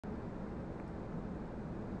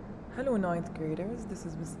Hello ninth graders, this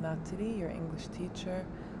is Ms.Natally, your English teacher.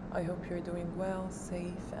 I hope you're doing well,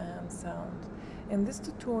 safe and sound. In this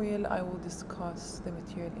tutorial I will discuss the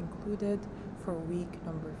material included for week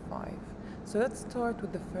number 5. So let's start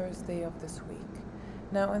with the first day of this week.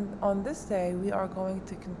 Now on this day we are going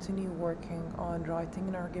to continue working on writing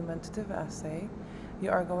an argumentative essay.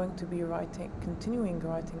 You are going to be continuing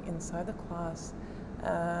writing inside the class,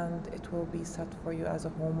 and it will be set for you as a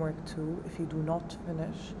homework too if you do not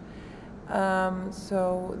finish.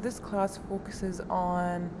 So this class focuses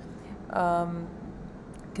on the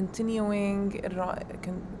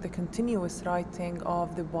continuous writing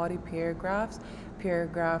of the body paragraphs,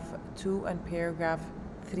 paragraph 2 and paragraph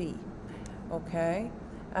 3. Okay,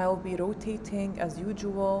 I'll be rotating as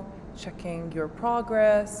usual, checking your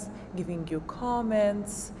progress, giving you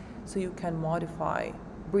comments so you can modify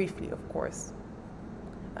briefly, of course.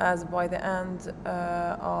 As by the end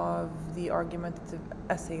of the argumentative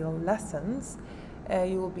essay lessons,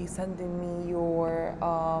 you will be sending me your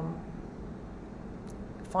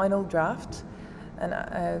final draft and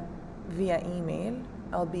via email.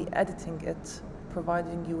 I'll be editing it,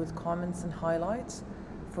 providing you with comments and highlights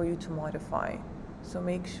for you to modify. So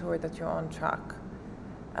make sure that you're on track.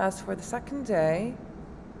 As for the second day,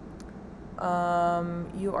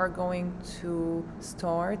 you are going to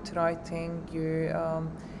start writing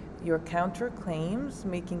your counterclaims,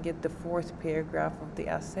 making it the 4th paragraph of the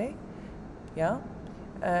essay. Yeah.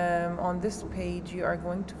 On this page, you are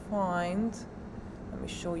going to find. Let me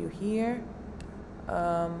show you here.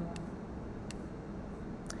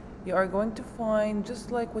 You are going to find, just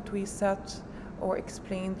like what we set or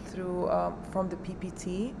explained through from the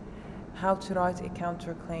PPT, how to write a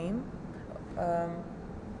counterclaim.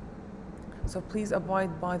 So please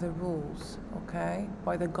abide by the rules, okay?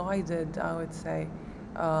 By the guided, I would say,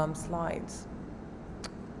 slides.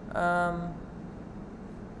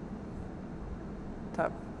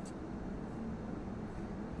 Tab.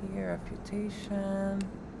 Here, refutation.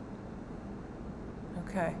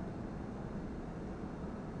 Okay.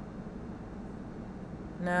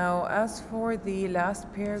 Now, as for the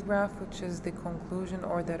last paragraph, which is the conclusion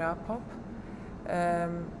or the wrap-up,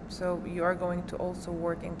 so you are going to also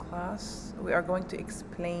work in class. We are going to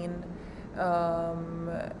explain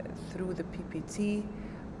through the PPT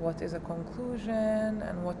what is a conclusion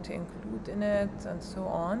and what to include in it and so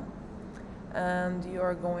on. And you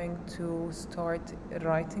are going to start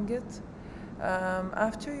writing it.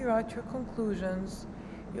 After you write your conclusions,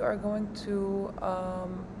 you are going to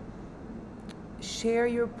share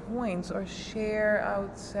your points or share, I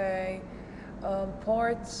would say,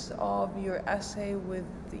 parts of your essay with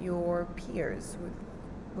your peers,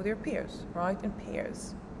 with your peers, right? In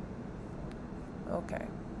pairs. Okay.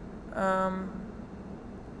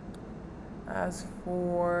 As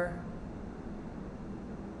for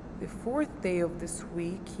the 4th day of this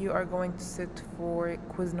week, you are going to sit for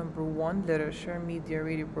quiz number 1, literature, media,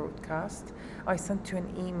 radio, broadcast. I sent you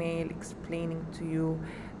an email explaining to you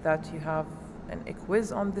that you have a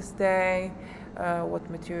quiz on this day, what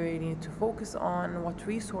material you need to focus on, what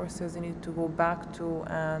resources you need to go back to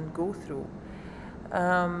and go through.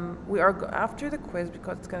 We are after the quiz,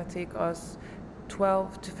 because it's going to take us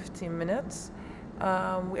 12 to 15 minutes,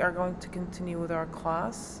 we are going to continue with our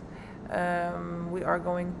class. We are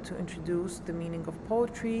going to introduce the meaning of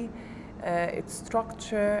poetry, its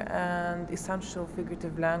structure, and essential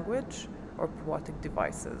figurative language or poetic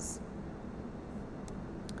devices.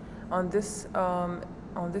 On this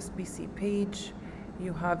BC page,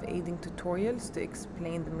 you have aiding tutorials to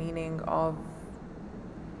explain the meaning of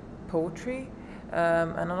poetry,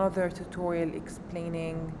 and another tutorial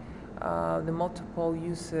explaining the multiple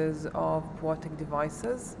uses of poetic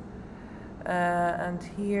devices. And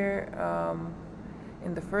here,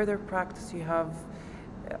 in the further practice, you have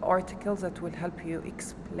articles that will help you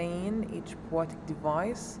explain each poetic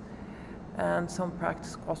device and some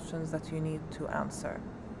practice questions that you need to answer.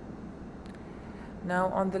 Now,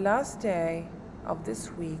 on the last day of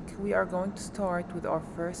this week, we are going to start with our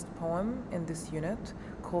first poem in this unit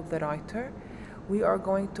called The Writer. We are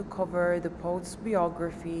going to cover the poet's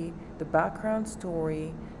biography, the background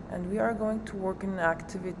story, and we are going to work in an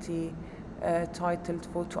activity titled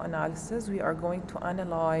Photo Analysis. We are going to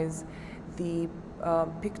analyze the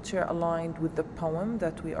picture aligned with the poem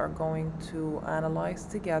that we are going to analyze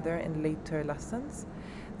together in later lessons.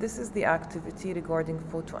 This is the activity regarding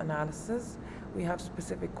photo analysis. We have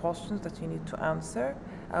specific questions that you need to answer.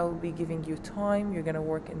 I will be giving you time. You're going to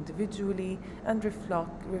work individually and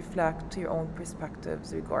reflect your own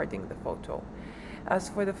perspectives regarding the photo. As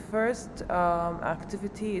for the first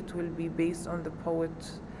activity, it will be based on the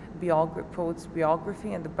poet's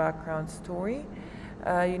biography and the background story.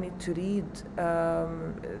 You need to read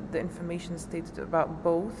the information stated about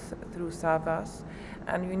both through SAVAS,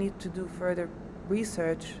 and you need to do further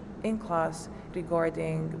research in class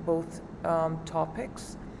regarding both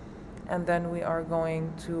topics. And then we are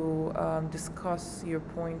going to discuss your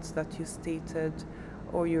points that you stated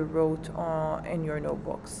or you wrote in your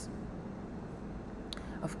notebooks.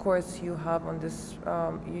 Of course, you have on this,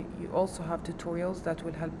 you also have tutorials that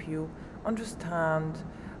will help you understand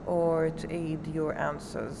or to aid your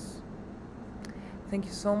answers. Thank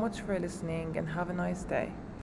you so much for listening and have a nice day.